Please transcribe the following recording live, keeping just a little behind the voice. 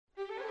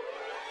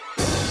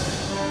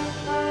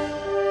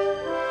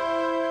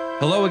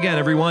Hello again,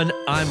 everyone.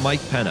 I'm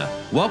Mike Penna.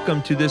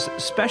 Welcome to this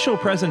special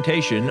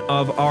presentation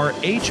of our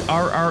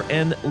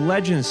HRRN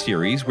Legends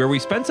series, where we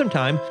spend some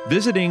time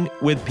visiting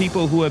with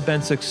people who have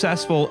been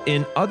successful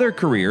in other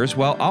careers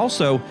while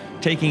also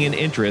taking an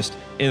interest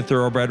in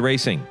thoroughbred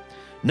racing.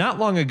 Not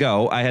long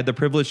ago, I had the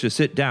privilege to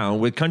sit down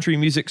with country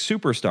music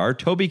superstar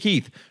Toby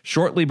Keith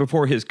shortly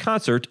before his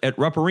concert at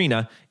Rupp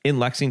Arena in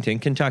Lexington,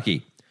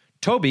 Kentucky.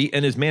 Toby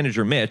and his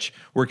manager, Mitch,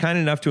 were kind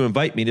enough to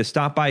invite me to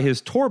stop by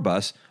his tour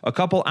bus a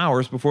couple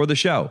hours before the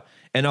show.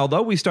 And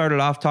although we started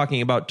off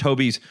talking about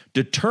Toby's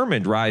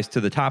determined rise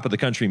to the top of the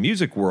country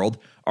music world,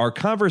 our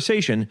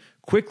conversation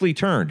quickly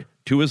turned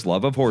to his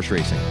love of horse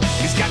racing.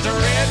 He's got the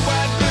red,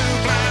 white, blue,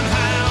 flying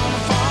high on the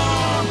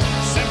farm.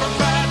 Semper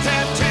Fi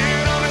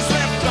tattooed on his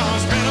left arm.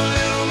 Spent a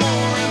little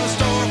more in the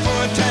store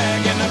for a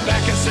tag, and the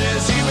back it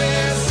says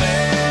USA.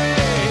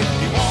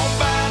 He won't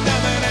buy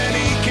nothing and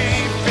he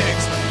can't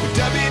fix. With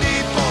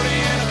WD-40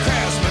 and a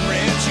Craftsman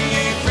wrench, he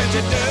ain't French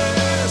to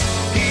dust.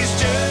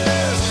 He's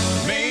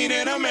just made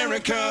in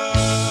America.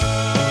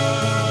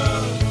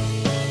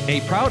 A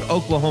proud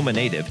Oklahoma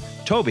native,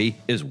 Toby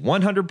is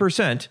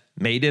 100%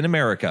 made in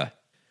America.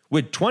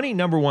 With 20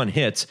 number one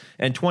hits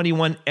and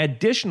 21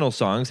 additional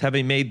songs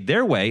having made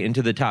their way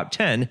into the top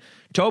 10,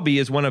 Toby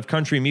is one of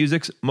country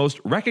music's most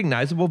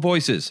recognizable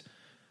voices.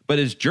 But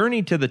his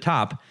journey to the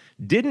top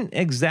didn't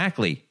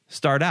exactly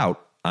start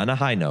out on a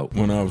high note.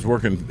 When I was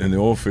working in the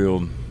oil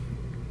field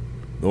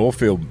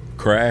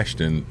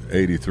crashed in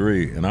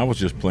 '83, and I was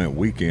just playing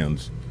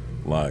weekends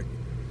like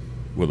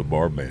with a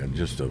bar band,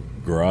 just a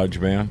garage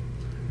band.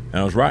 And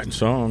I was writing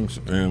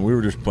songs, and we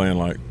were just playing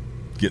like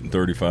getting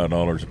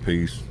 $35 a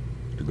piece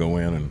to go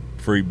in and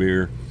free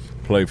beer,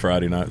 play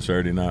Friday night,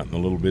 Saturday night in the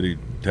little bitty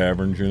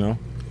taverns, you know,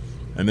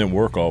 and then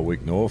work all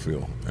week in the oil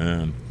field.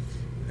 And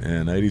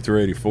in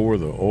 '83, '84,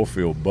 the oil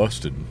field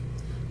busted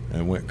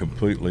and went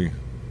completely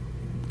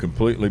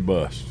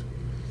bust.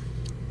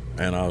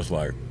 And I was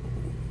like,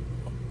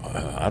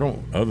 I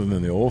don't, other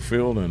than the oil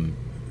field and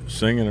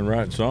singing and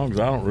writing songs,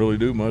 I don't really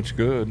do much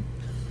good.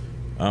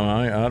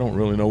 I don't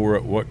really know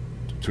what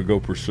to go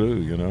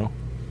pursue, you know,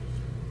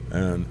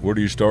 and where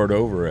do you start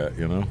over at,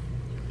 you know?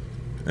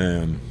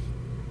 And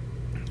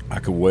I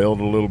could weld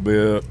a little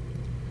bit.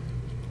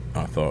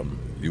 I thought,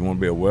 you want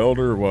to be a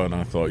welder or what? And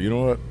I thought, you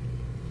know what,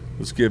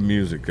 let's give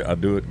music. I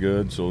do it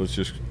good, so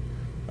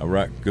I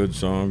write good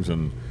songs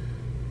and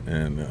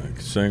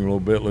sing a little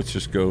bit. Let's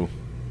just go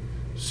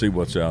see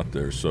what's out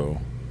there. So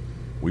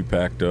we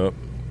packed up.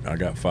 I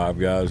got 5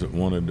 guys that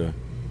wanted to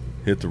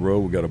hit the road.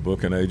 We got a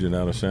booking agent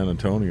out of San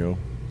Antonio,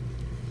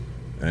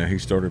 and he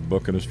started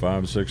booking us 5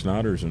 and 6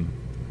 nighters, and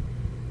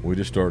we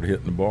just started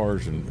hitting the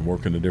bars and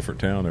working a different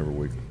town every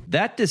week.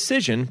 That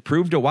decision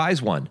proved a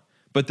wise one,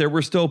 but there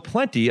were still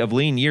plenty of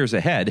lean years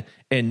ahead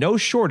and no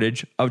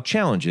shortage of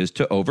challenges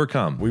to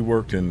overcome. We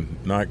worked in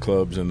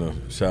nightclubs in the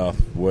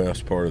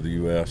southwest part of the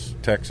U.S.,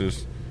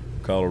 Texas,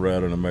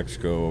 Colorado, New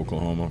Mexico,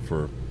 Oklahoma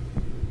for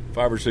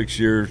 5 or 6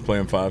 years,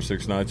 playing 5,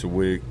 6 nights a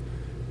week,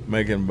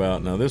 making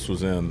about, now this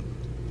was in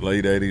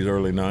late 80s,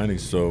 early 90s,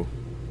 so,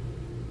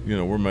 you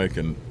know, we're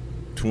making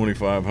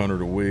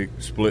 $2,500 a week,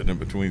 splitting it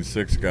between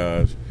 6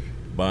 guys,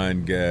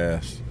 buying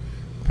gas,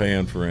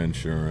 paying for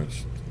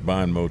insurance,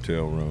 buying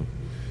motel room.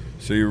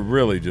 So you're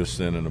really just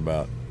sending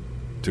about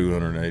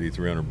 $280,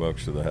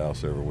 $300 to the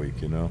house every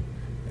week, you know.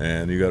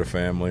 And you got a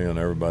family, and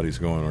everybody's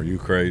going, "Are you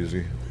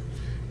crazy?"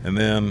 And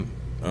then,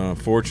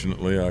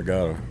 fortunately, I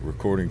got a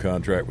recording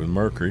contract with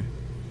Mercury,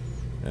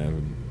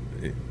 and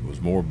it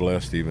was more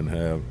blessed to even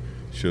have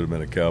 "Should Have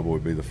Been a Cowboy"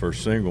 be the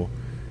first single.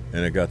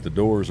 And it got the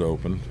doors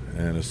open,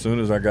 and as soon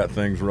as I got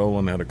things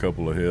rolling, had a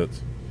couple of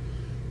hits,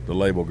 the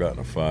label got in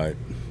a fight.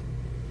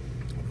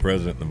 The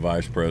president and the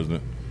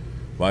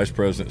vice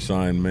president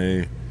signed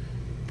me.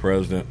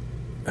 President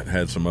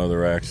had some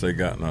other acts. They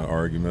got in an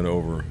argument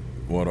over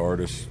what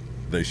artists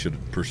they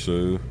should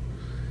pursue,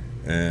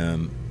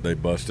 and they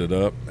busted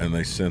up, and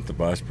they sent the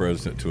vice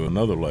president to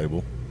another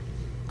label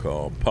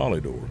called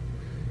Polydor,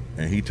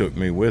 and he took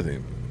me with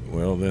him.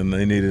 Well, then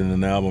they needed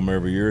an album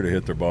every year to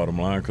hit their bottom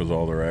line because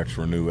all their acts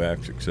were new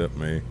acts except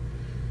me.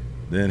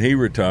 Then he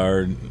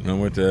retired, and I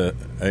went to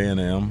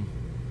A&M.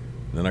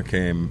 Then I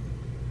came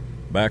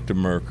back to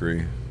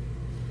Mercury,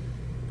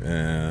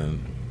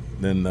 and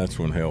then that's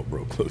when hell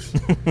broke loose.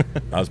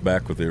 I was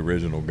back with the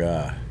original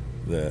guy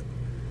that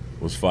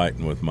was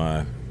fighting with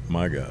my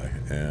guy,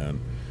 and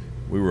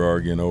we were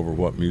arguing over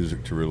what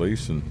music to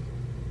release, and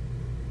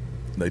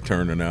they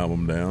turned an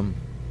album down.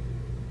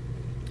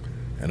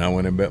 And I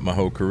went and bet my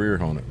whole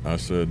career on it. I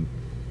said,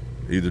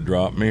 either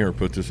drop me or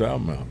put this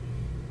album out.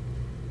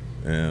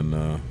 And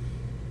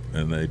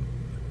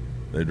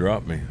they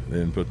dropped me. They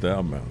didn't put the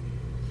album out.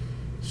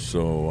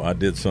 So I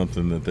did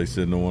something that they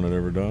said no one had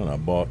ever done. I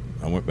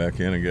went back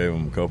in and gave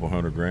them a couple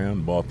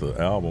 $100,000, bought the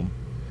album,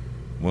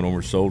 went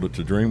over, sold it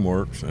to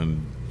DreamWorks,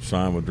 and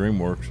signed with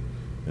DreamWorks.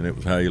 And it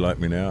was How You Like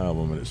Me Now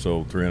album, and it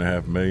sold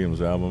 $3.5 million. It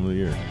was album of the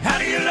year. How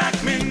do you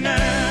like me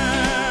now?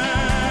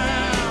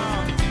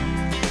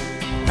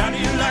 How do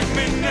you like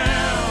me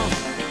now?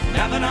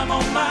 Now that I'm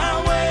on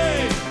my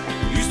way,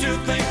 you still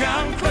think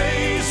I'm crazy?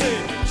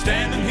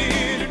 Standing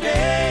here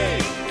today,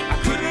 I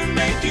couldn't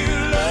make you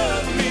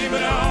love me,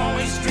 but I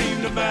always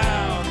dreamed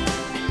about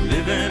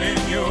living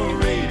in your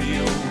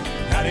radio.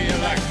 How do you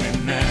like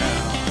me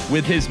now?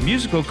 With his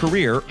musical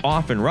career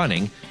off and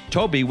running,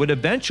 Toby would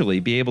eventually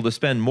be able to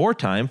spend more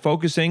time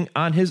focusing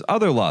on his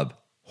other love,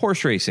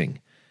 horse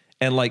racing.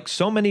 And like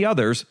so many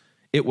others,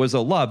 it was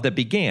a love that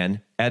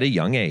began at a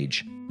young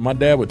age. My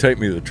dad would take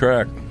me to the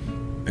track,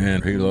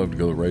 and he loved to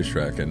go to the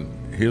racetrack.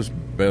 And his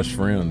best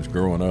friends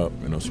growing up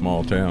in a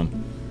small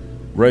town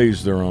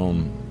raised their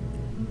own,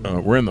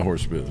 were in the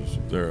horse business.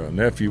 Their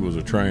nephew was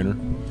a trainer,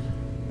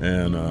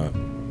 and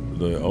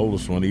the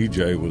oldest one,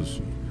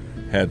 EJ,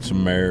 had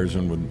some mares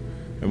and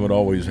would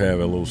always have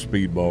a little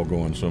speedball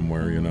going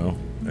somewhere, you know.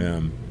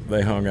 And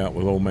they hung out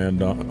with old man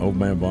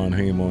Von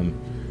Hemel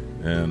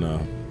and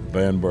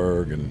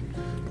Vanberg and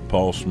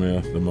Paul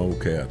Smith, them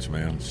old cats,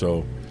 man.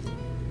 So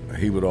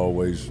he would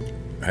always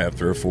have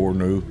 3 or 4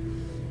 new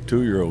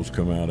 2-year-olds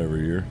come out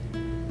every year.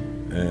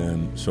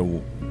 And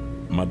so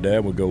my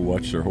dad would go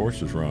watch their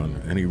horses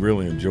run, and he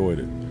really enjoyed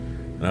it.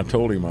 And I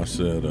told him, I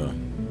said,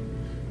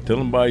 tell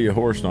him buy you a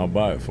horse and I'll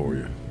buy it for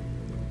you.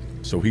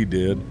 So he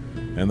did.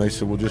 And they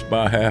said, well, just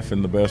buy half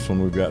in the best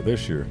one we've got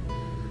this year.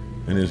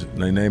 And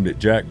they named it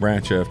Jack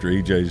Branch after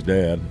EJ's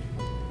dad.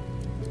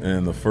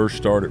 And the first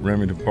start at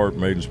Remington Park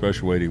maiden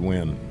special weight, he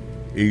win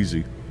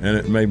easy. And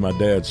it made my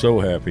dad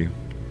so happy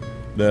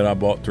that I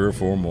bought 3 or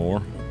 4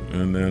 more,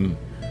 and then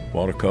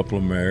bought a couple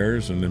of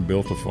mares, and then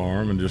built a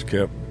farm and just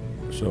kept.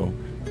 So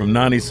from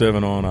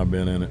 97 on, I've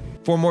been in it.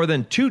 For more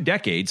than 2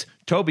 decades,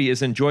 Toby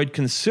has enjoyed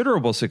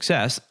considerable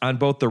success on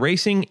both the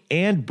racing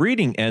and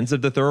breeding ends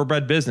of the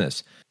thoroughbred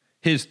business.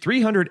 His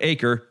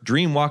 300-acre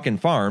Dream Walkin'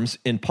 Farms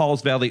in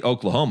Pauls Valley,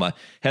 Oklahoma,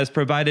 has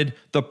provided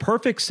the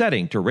perfect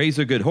setting to raise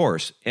a good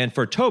horse, and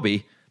for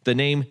Toby, the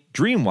name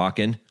Dream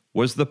Walkin'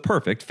 was the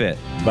perfect fit.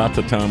 About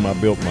the time I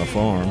built my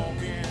farm,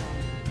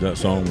 that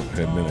song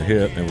had been a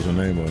hit, and it was the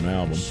name of an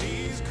album,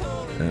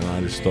 and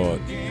I just thought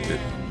it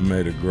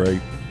made a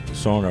great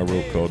song I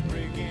wrote called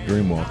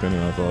Dream Walkin',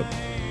 and I thought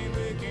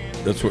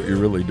that's what you're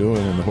really doing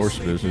in the horse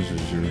business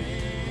is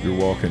you're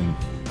walking,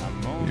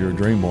 you're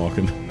dream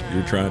walking.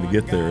 You're trying to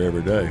get there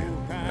every day.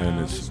 And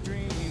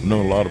I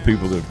know a lot of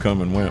people that have come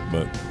and went,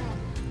 but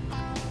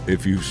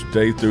if you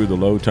stay through the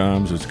low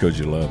times, it's because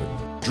you love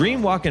it.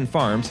 Dream Walkin'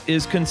 Farms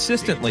is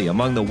consistently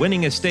among the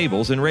winningest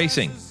stables in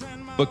racing.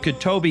 But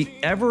could Toby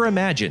ever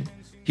imagine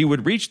he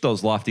would reach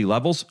those lofty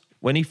levels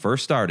when he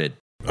first started?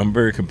 I'm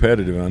very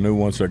competitive, and I knew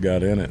once I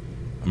got in it.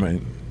 I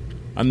mean,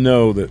 I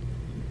know that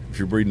if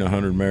you're breeding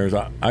 100 mares,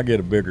 I get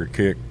a bigger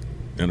kick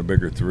and a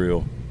bigger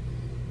thrill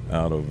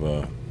out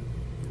of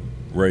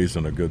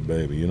raising a good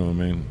baby, you know what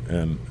I mean?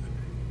 And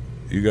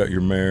you got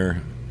your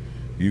mare,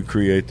 you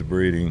create the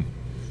breeding,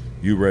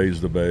 you raise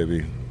the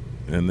baby,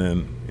 and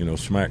then, you know,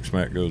 smack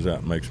goes out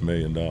and makes $1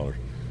 million.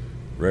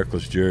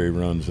 Reckless Jerry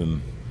runs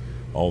in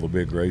all the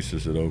big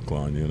races at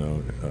Oaklawn, you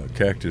know.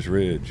 Cactus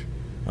Ridge,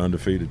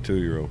 undefeated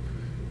 2-year-old,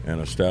 and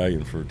a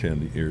stallion for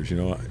 10 years. You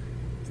know,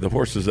 the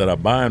horses that I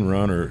buy and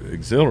run are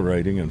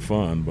exhilarating and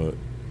fun, but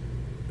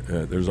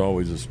there's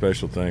always a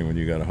special thing when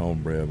you got a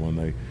homebred,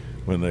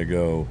 when they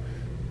go,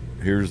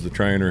 here's the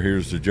trainer,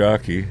 here's the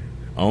jockey,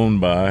 owned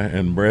by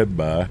and bred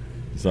by.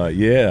 It's like,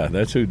 yeah,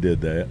 that's who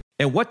did that.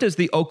 And what does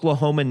the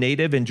Oklahoma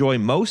native enjoy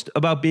most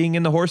about being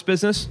in the horse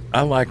business?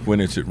 I like when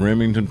it's at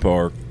Remington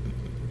Park,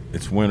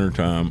 it's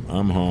wintertime,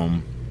 I'm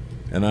home,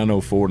 and I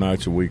know 4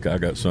 nights a week I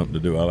got something to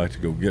do. I like to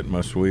go get in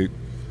my suite,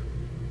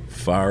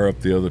 fire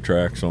up the other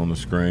tracks on the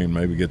screen,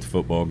 maybe get the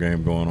football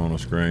game going on the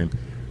screen,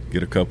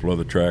 get a couple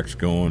other tracks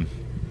going,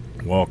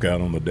 walk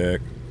out on the deck,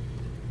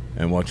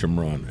 and watch them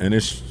run. And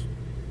it's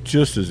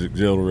just as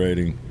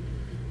exhilarating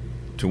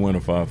to win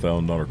a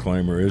 $5,000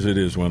 claimer as it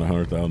is win a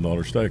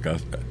 $100,000 stake.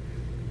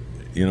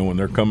 You know, when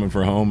they're coming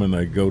for home and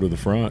they go to the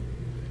front,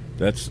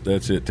 that's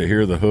it. To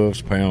hear the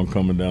hoofs pound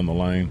coming down the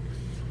lane,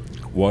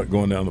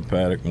 going down the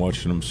paddock and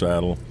watching them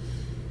saddle,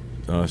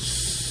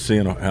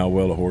 seeing how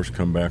well a horse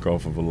come back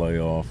off of a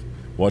layoff,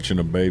 watching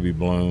a baby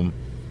bloom.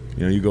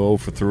 You know, you go 0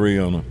 for 3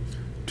 on a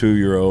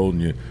 2-year-old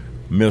and you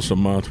miss a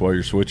month while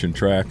you're switching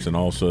tracks, and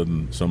all of a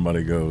sudden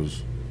somebody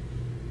goes,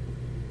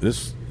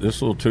 This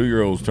little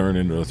 2-year-old's turned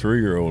into a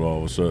 3-year-old all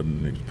of a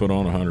sudden. He's put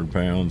on 100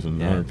 pounds and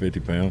 150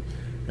 pounds,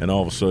 and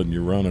all of a sudden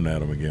you're running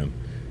at him again.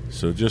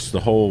 So just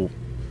the whole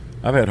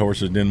 – I've had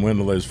horses that didn't win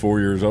until they was 4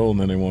 years old, and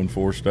then they won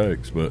 4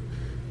 stakes. But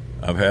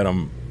I've had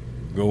them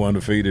go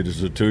undefeated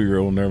as a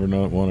 2-year-old, never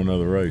won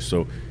another race.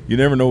 So you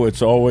never know.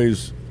 It's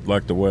always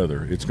like the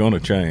weather. It's going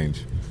to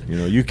change. You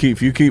know,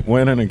 if you keep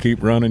winning and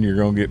keep running, you're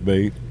going to get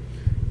beat.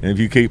 And if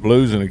you keep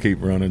losing and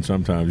keep running,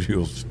 sometimes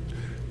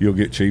you'll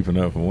get cheap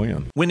enough and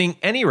win. Winning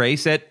any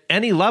race at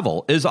any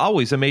level is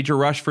always a major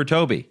rush for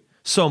Toby.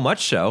 So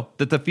much so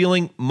that the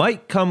feeling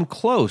might come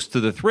close to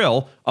the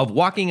thrill of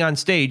walking on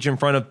stage in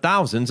front of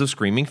thousands of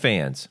screaming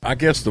fans. I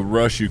guess the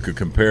rush you could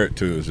compare it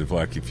to is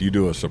if you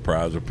do a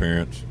surprise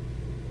appearance,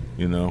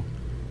 you know,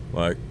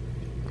 like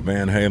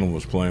Van Halen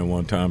was playing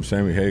one time.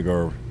 Sammy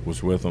Hagar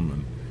was with them,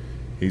 and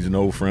he's an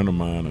old friend of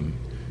mine, and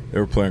they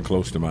were playing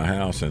close to my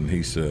house, and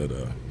he said,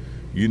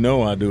 "You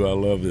know I do. I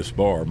love this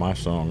bar. My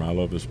song, I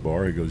love this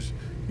bar." He goes,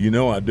 "You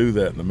know I do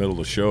that in the middle of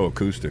the show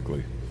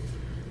acoustically.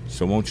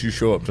 So won't you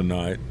show up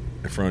tonight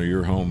in front of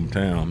your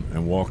hometown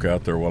and walk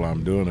out there while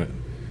I'm doing it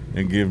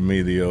and give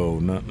me the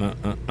old,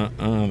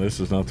 this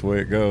is not the way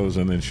it goes,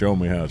 and then show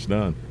me how it's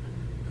done."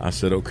 I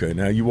said, "Okay."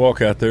 Now you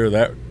walk out there,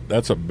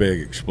 that's a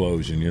big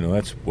explosion. You know,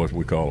 that's what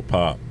we call a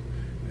pop.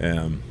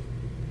 And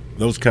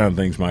those kind of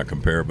things might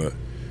compare, but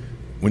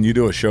when you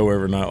do a show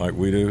every night like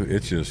we do,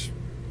 it's just,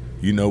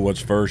 you know what's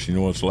first, you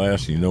know what's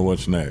last, and you know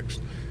what's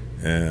next.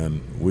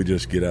 And we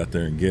just get out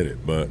there and get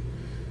it. But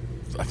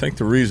I think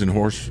the reason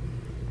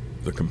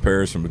the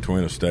comparison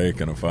between a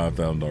stake and a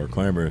 $5,000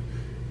 claimer,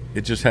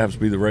 it just happens to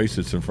be the race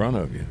that's in front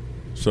of you.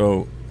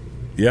 So,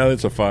 yeah,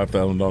 it's a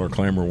 $5,000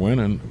 claimer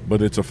winning,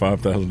 but it's a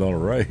 $5,000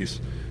 race.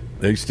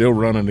 They're still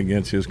running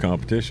against his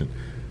competition.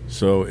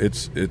 So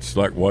it's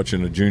like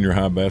watching a junior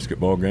high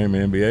basketball game,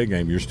 NBA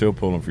game. You're still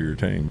pulling for your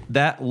team.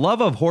 That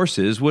love of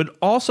horses would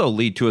also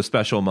lead to a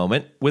special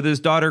moment with his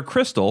daughter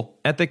Crystal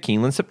at the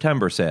Keeneland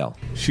September sale.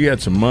 She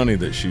had some money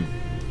that she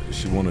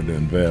wanted to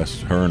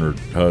invest, her and her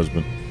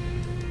husband.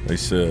 They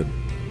said,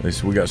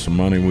 "We got some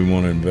money we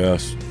want to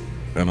invest."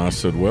 And I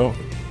said, "Well,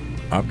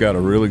 I've got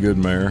a really good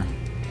mare.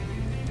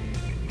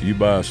 You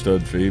buy a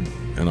stud feed,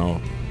 and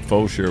I'll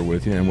foal share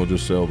with you, and we'll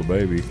just sell the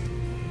baby."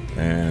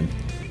 And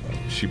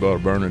she bought a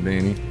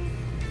Bernardini,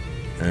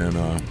 and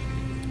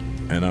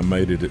I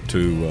mated it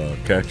to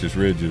Cactus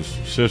Ridge's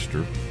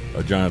sister,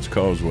 a Giant's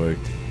Causeway.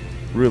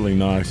 Really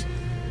nice.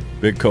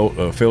 Big colt,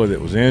 filly that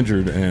was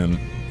injured, and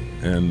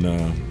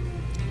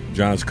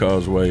Giant's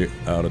Causeway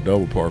out of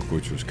Double Park,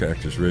 which was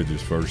Cactus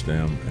Ridge's first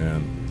dam,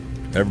 and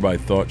everybody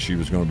thought she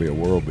was going to be a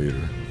world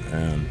beater.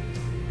 And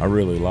I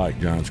really like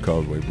Giant's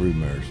Causeway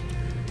broodmares.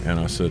 And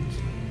I said,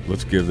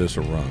 let's give this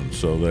a run.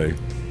 So they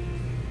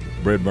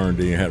bred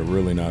Bernardini, had a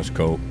really nice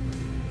colt,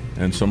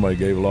 and somebody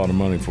gave a lot of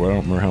money for it. I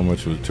don't remember how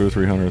much it was, $200,000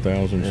 or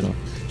 $300,000 or something.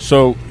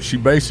 So she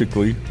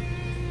basically,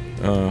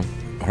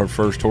 her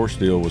first horse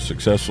deal was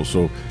successful.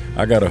 So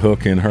I got a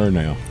hook in her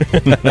now.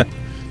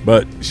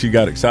 But she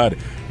got excited.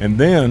 And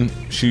then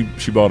she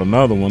bought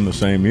another one the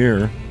same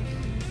year,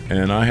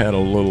 and I had a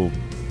little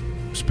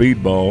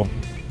speedball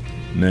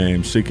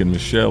named Seeking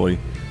Miss Shelley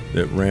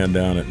that ran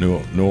down at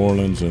New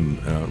Orleans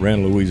and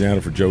ran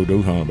Louisiana for Joe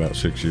Duhan about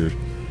 6 years.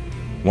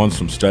 Won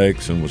some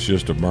stakes and was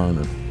just a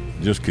burner.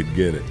 Just could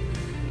get it.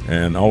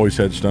 And always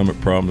had stomach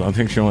problems. I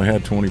think she only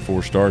had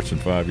 24 starts in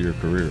a 5-year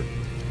career.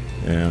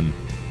 And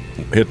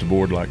hit the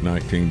board like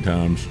 19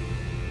 times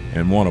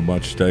and won a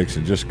bunch of stakes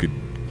and just could,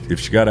 if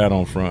she got out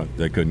on front,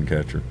 they couldn't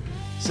catch her.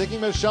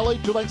 Seeking Miss Shelley,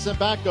 2 lengths in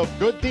back of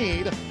Good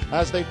Deed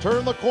as they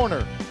turn the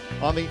corner.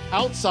 On the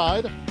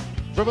outside,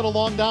 driven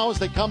along now as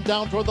they come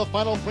down toward the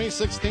final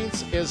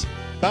 3/16 is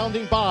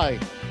Bounding By.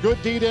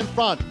 Good Deed in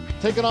front,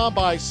 taken on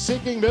by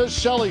Seeking Miss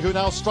Shelley, who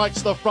now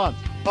strikes the front.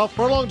 A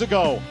furlong to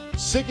go.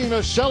 Seeking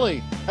Miss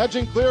Shelley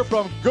edging clear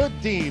from Good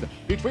Deed.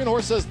 Between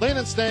horses,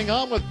 Lane staying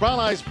on with Brown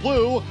Eyes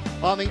Blue.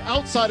 On the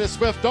outside is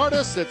Swift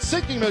Artist. It's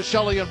Seeking Miss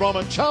Shelley and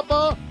Roman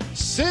Champa.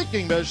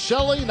 Seeking Miss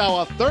Shelley,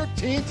 now a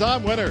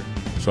 13-time winner.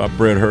 So I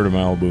bred her to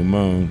Malibu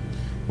Moon.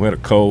 We had a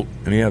colt,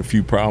 and he had a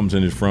few problems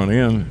in his front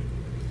end.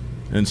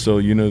 And so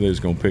you knew they was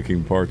going to pick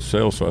him apart to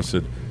sell. So I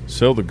said,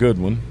 sell the good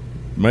one,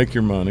 make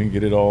your money,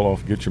 get it all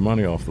off, get your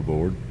money off the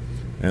board,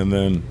 and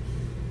then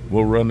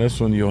we'll run this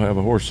one, you'll have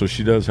a horse. So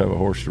she does have a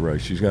horse to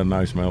race. She's got a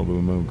nice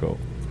Malibu Moon colt.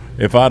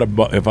 If I'd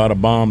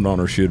have bombed on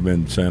her, she'd have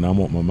been saying, I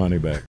want my money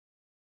back.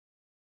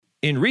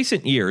 In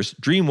recent years,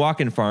 Dream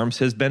Walkin' Farms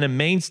has been a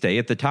mainstay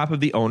at the top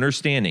of the owners'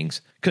 standings,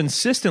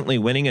 consistently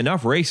winning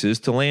enough races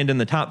to land in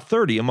the top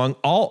 30 among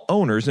all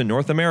owners in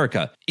North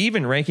America,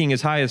 even ranking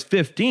as high as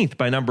 15th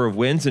by number of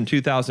wins in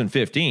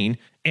 2015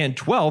 and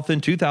 12th in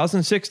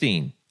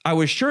 2016. I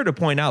was sure to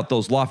point out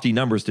those lofty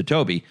numbers to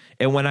Toby,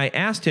 and when I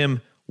asked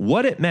him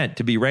what it meant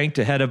to be ranked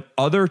ahead of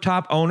other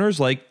top owners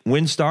like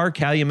Windstar,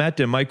 Calumet,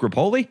 and Mike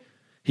Rapoli,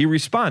 he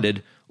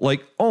responded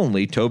like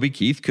only Toby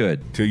Keith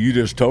could. Till you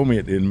just told me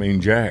it didn't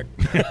mean jack.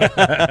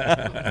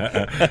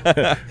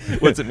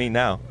 What's it mean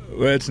now?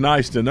 Well, it's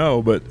nice to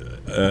know, but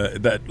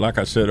that, like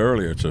I said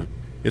earlier,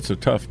 it's a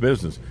tough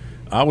business.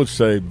 I would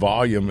say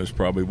volume is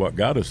probably what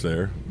got us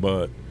there,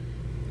 but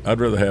I'd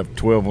rather have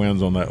 12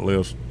 wins on that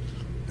list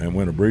and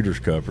win a Breeders'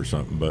 Cup or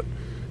something. But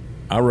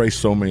I race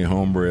so many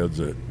homebreds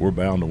that we're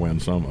bound to win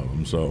some of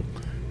them, so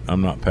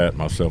I'm not patting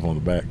myself on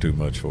the back too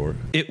much for it.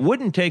 It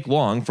wouldn't take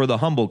long for the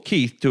humble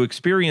Keith to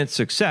experience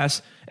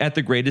success at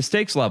the greatest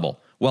stakes level,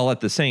 while at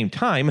the same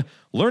time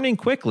learning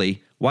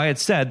quickly why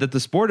it's said that the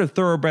sport of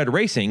thoroughbred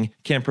racing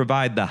can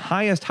provide the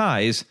highest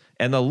highs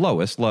and the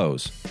lowest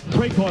lows.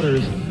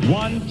 3/4,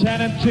 1,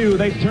 10, and 2.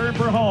 They turn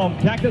for home.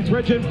 Cactus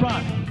Ridge in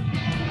front.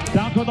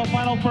 Down to the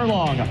final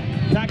furlong.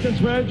 Cactus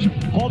Ridge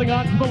holding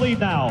on to the lead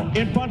now.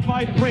 In front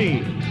by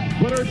 3.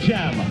 Glitter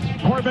Gem,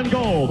 Corbin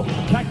Gold,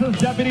 Texas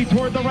Deputy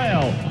toward the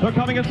rail. They're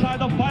coming inside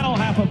the final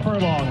half of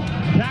furlong.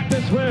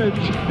 Cactus Ridge,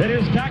 it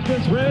is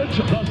Cactus Ridge,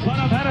 the son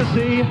of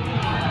Hennessy,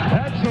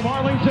 heads from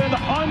Arlington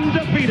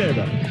undefeated.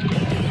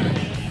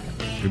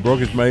 He broke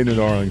his maiden at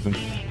Arlington,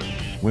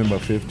 win by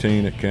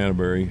 15 at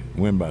Canterbury,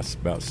 win by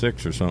about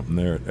 6 or something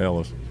there at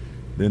Ellis.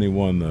 Then he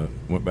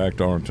went back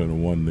to Arlington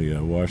and won the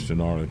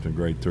Washington-Arlington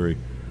Grade 3.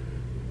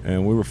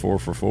 And we were 4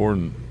 for 4,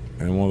 and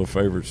one of the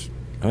favorites,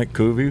 I think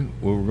Coovey,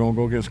 we were going to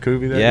go against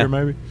Coovey that year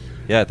maybe?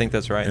 Yeah, I think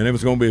that's right. And it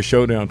was going to be a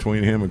showdown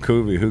between him and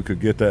Coovey, who could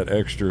get that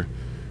extra,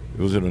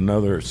 was it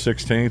another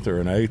 16th or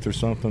an 8th or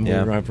something? Yeah. We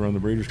were going to have to run the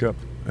Breeders' Cup.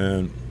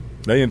 And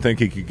they didn't think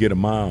he could get a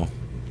mile.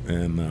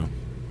 And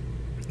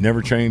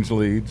never changed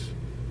leads,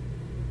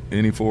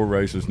 any 4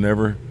 races,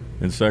 never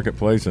in second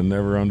place and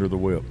never under the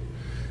whip.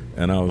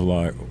 And I was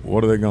like,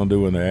 what are they going to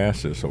do when they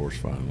ask this horse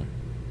finally?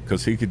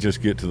 Because he could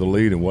just get to the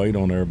lead and wait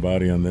on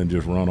everybody and then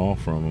just run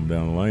off from them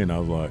down the lane. I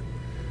was like,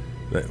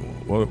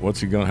 how's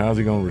he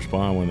going to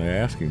respond when they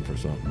ask him for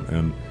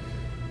something?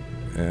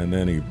 And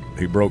then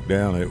he broke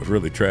down. It was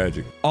really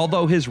tragic.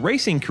 Although his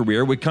racing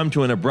career would come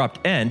to an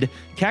abrupt end,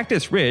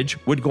 Cactus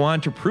Ridge would go on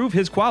to prove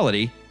his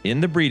quality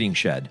in the breeding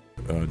shed.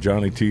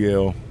 Johnny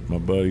TL, my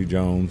buddy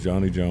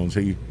Johnny Jones,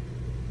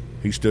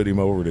 he stood him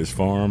over at his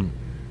farm.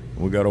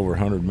 We got over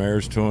 100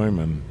 mares to him,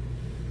 and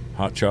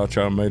Hot Cha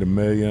Cha made $1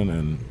 million,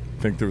 and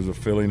I think there was a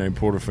filly named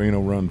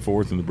Portofino run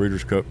 4th in the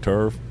Breeders' Cup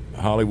Turf.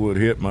 Hollywood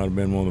Hit might have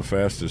been one of the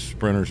fastest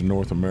sprinters in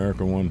North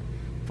America, won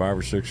 5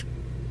 or 6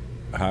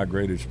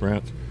 high-graded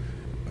sprints.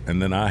 And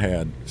then I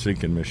had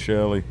Seeking Miss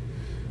Shelley.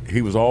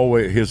 He was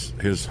always,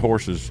 his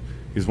horses,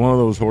 he's one of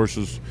those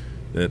horses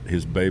that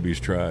his babies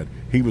tried.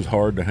 He was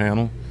hard to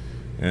handle,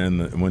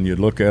 and when you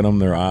look at them,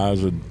 their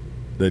eyes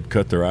they'd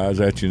cut their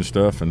eyes at you and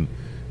stuff, and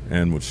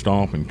would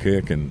stomp and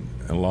kick, and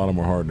a lot of them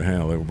were hard to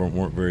handle. They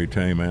weren't very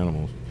tame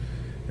animals.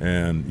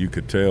 And you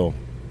could tell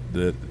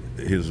that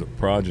his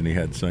progeny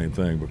had the same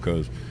thing,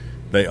 because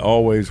they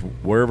always,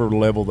 wherever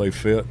level they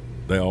fit,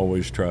 they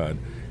always tried.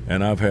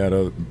 And I've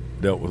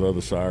dealt with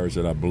other sires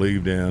that I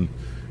believed in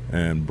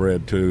and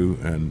bred to,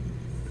 and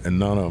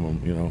none of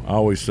them, I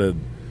always said,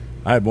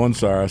 I had one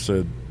sire, I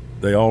said,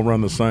 they all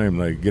run the same.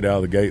 They get out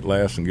of the gate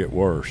last and get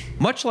worse.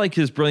 Much like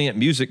his brilliant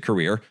music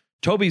career,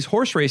 Toby's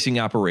horse racing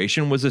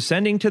operation was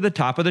ascending to the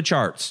top of the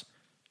charts.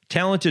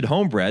 Talented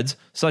homebreds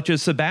such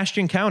as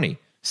Sebastian County,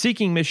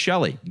 Seeking Miss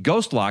Shelley,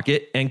 Ghost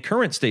Locket, and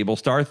current stable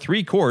star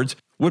 3 Chords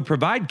would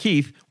provide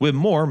Keith with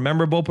more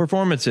memorable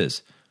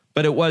performances.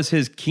 But it was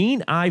his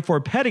keen eye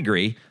for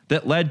pedigree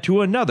that led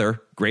to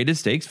another graded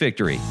stakes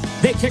victory.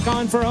 They kick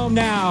on for home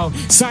now.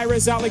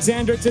 Cyrus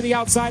Alexander to the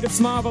outside of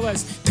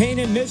Smovilus. Pain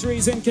and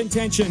Misery's in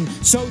contention.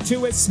 So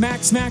too is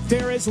Smack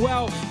there as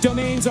well.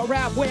 Domain's a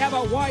wrap. We have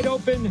a wide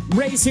open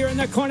race here in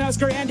the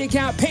Cornhusker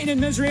Handicap. Pain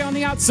and Misery on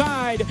the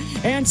outside.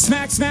 And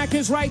Smack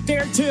is right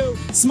there too.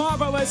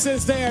 Smovilus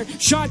is there.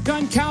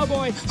 Shotgun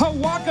Cowboy.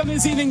 Hawakam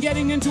is even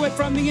getting into it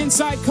from the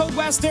inside. Code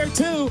West there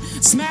too.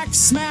 Smack.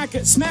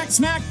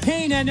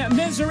 Pain and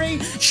Misery.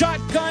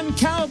 Shotgun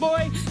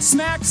Cowboy.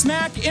 Smack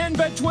in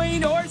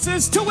between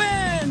horses to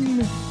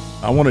win.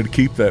 I wanted to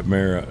keep that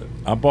mare.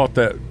 I bought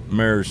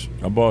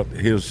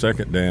his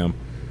second dam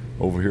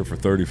over here for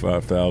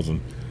 $35,000,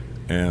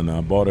 and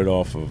I bought it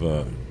off of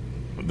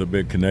the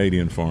big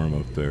Canadian farm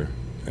up there.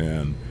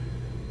 And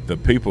the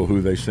people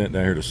who they sent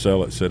down here to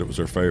sell it said it was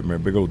their favorite mare,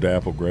 big old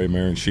dapple gray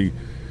mare, and she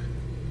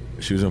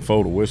was in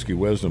Fold of Whiskey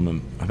Wisdom,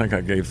 and I think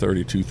I gave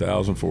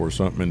 $32,000 for her or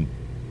something. And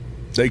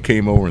they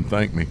came over and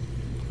thanked me.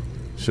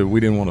 Said we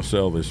didn't want to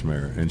sell this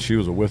mare, and she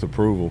was a with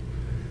approval,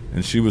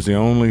 and she was the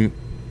only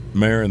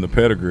mare in the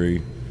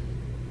pedigree.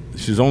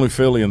 She's the only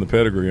filly in the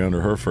pedigree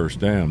under her first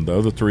dam. The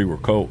other 3 were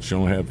colts. She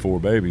only had 4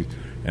 babies,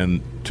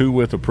 and 2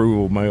 with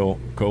approval male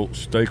colt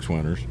stakes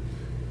winners.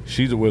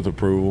 She's a with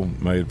approval,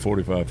 made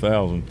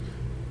 $45,000,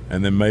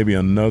 and then maybe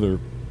another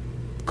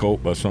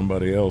colt by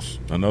somebody else,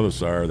 another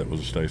sire that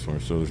was a stakes winner.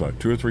 So there's like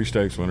 2 or 3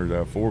 stakes winners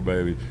out of 4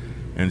 babies,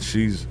 and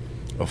she's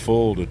a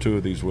full to 2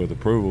 of these with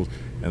approvals.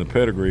 And the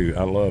pedigree,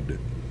 I loved it.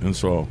 And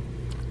so,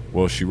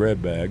 she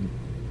red bagged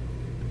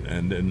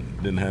and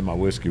didn't have my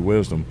Whiskey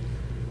Wisdom.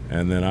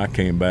 And then I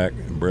came back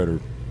and bred her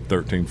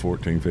 13,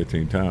 14,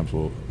 15 times.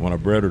 Well, when I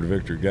bred her to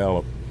Victory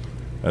Gallop,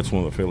 that's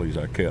one of the fillies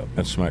I kept.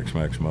 That's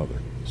Smack's mother.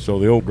 So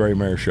the old gray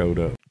mare showed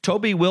up.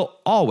 Toby will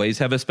always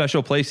have a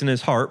special place in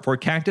his heart for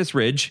Cactus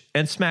Ridge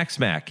and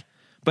Smack.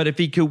 But if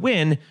he could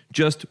win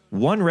just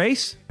one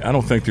race? I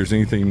don't think there's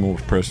anything more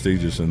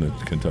prestigious than the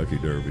Kentucky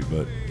Derby,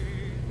 but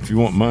if you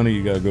want money,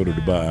 you got to go to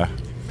Dubai.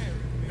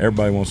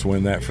 Everybody wants to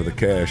win that for the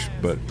cash,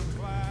 but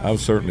I would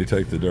certainly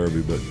take the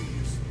Derby. But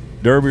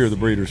Derby or the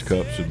Breeders'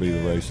 Cup should be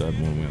the race I'd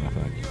want to win, I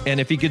think. And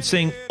if he could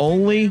sing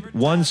only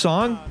one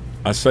song?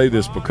 I say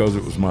this because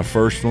it was my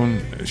first one.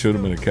 It should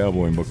have been a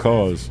cowboy, and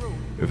because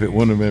if it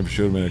wouldn't have been,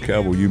 should have been a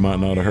cowboy, you might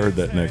not have heard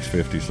that next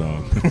 50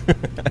 song.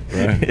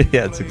 Right?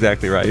 Yeah, that's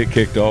exactly right. It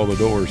kicked all the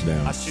doors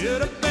down. I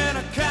should have been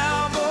a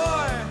cowboy.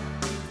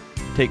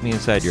 Take me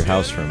inside your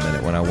house for a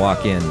minute. When I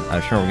walk in,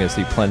 I'm sure we're going to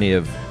see plenty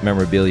of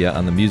memorabilia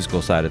on the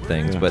musical side of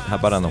things, but how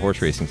about on the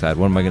horse racing side?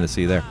 What am I going to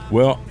see there?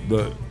 Well,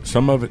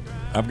 some of it,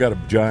 I've got a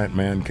giant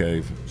man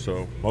cave,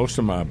 so most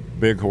of my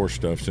big horse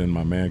stuff's in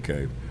my man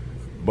cave,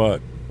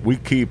 but we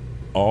keep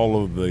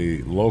all of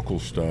the local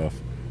stuff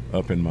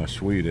up in my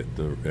suite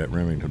at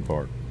Remington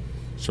Park.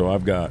 So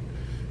I've got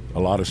a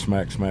lot of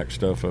smack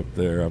stuff up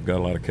there. I've got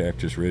a lot of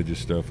Cactus Ridges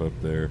stuff up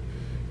there.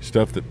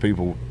 Stuff that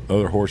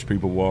other horse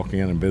people walk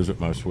in and visit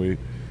my suite,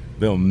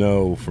 they'll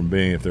know from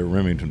being, if they're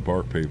Remington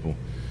Park people,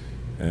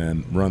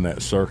 and run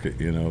that circuit.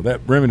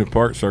 That Remington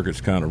Park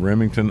circuit's kind of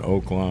Remington,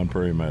 Oaklawn,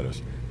 Prairie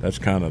Meadows. That's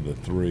kind of the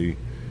three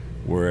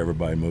where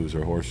everybody moves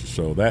their horses.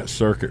 So that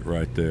circuit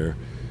right there,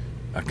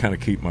 I kind of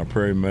keep my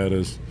Prairie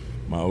Meadows,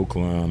 my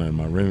Oaklawn, and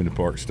my Remington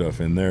Park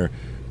stuff in there,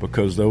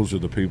 because those are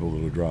the people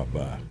that will drop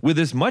by. With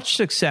as much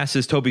success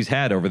as Toby's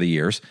had over the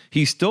years,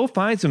 he still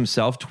finds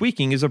himself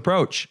tweaking his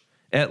approach,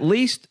 at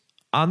least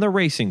on the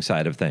racing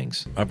side of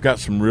things. I've got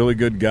some really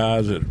good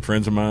guys,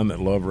 friends of mine that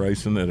love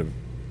racing, that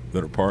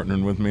are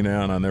partnering with me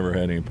now, and I never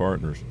had any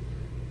partners.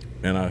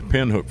 And I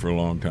pinhooked for a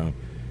long time.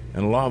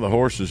 And a lot of the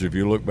horses, if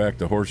you look back,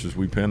 the horses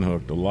we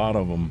pinhooked, a lot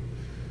of them,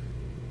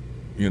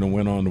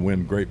 went on to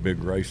win great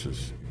big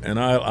races. And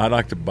I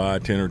like to buy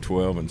 10 or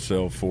 12 and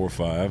sell 4 or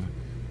 5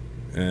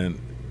 and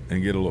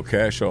get a little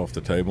cash off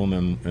the table,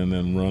 and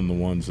then run the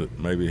ones that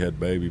maybe had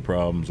baby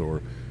problems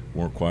or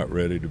weren't quite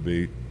ready to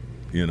be,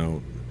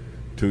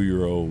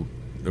 2-year-old.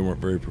 They weren't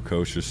very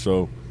precocious.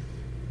 So,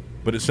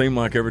 but it seemed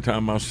like every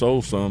time I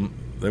sold some,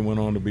 they went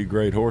on to be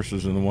great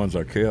horses, and the ones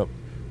I kept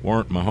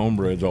weren't. My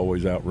homebreds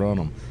always outrun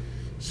them.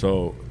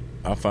 So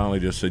I finally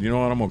just said, you know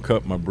what, I'm going to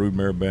cut my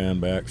broodmare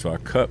band back. So I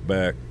cut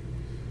back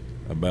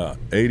about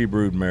 80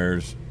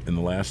 broodmares. In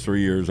the last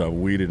 3 years, I've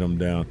weeded them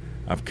down.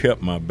 I've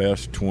kept my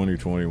best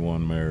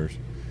 2021 mares,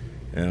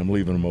 and I'm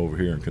leaving them over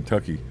here in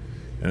Kentucky.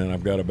 And then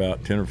I've got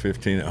about 10 or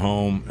 15 at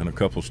home and a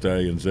couple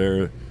stallions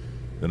there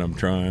that I'm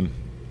trying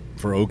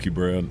for Okie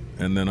bred.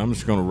 And then I'm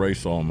just going to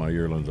race all my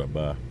yearlings I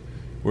buy.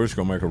 We're just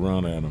going to make a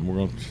run at them. We're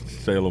going to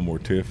stay a little more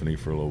Tiffany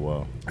for a little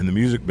while. In the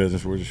music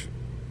business, we're just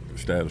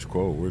status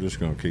quo. We're just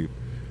going to keep.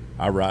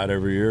 I ride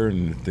every year,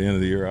 and at the end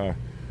of the year, I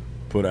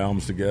put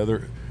albums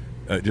together.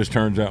 It just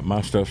turns out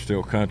my stuff's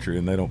still country,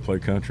 and they don't play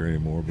country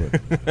anymore.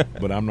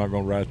 But I'm not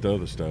going to write the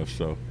other stuff.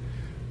 So,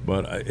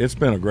 but it's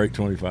been a great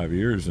 25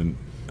 years, and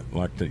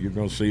like that you're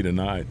going to see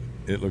tonight,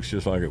 it looks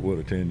just like it would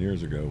have 10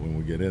 years ago when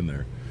we get in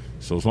there.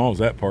 So as long as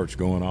that part's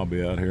going, I'll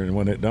be out here, and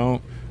when it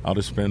don't, I'll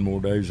just spend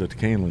more days at the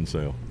Keeneland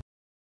sale.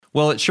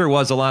 Well, it sure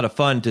was a lot of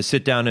fun to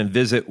sit down and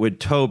visit with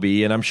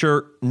Toby, and I'm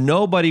sure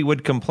nobody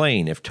would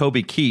complain if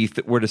Toby Keith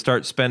were to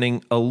start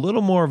spending a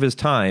little more of his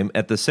time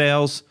at the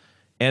sales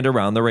and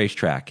around the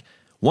racetrack.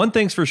 One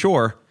thing's for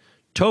sure,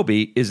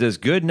 Toby is as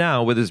good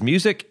now with his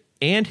music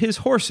and his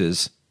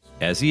horses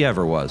as he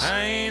ever was.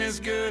 I ain't as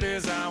good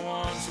as I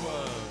once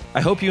was. I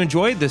hope you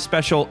enjoyed this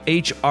special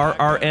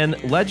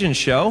HRRN Legends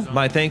show.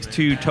 My thanks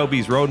to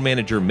Toby's road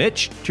manager,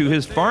 Mitch, to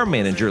his farm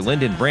manager,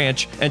 Lyndon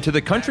Branch, and to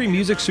the country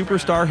music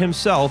superstar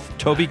himself,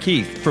 Toby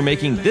Keith, for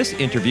making this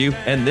interview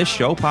and this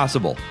show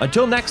possible.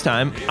 Until next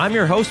time, I'm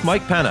your host,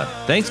 Mike Penna.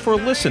 Thanks for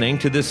listening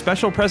to this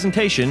special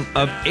presentation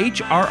of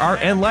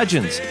HRRN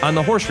Legends on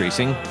the Horse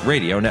Racing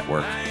Radio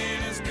Network.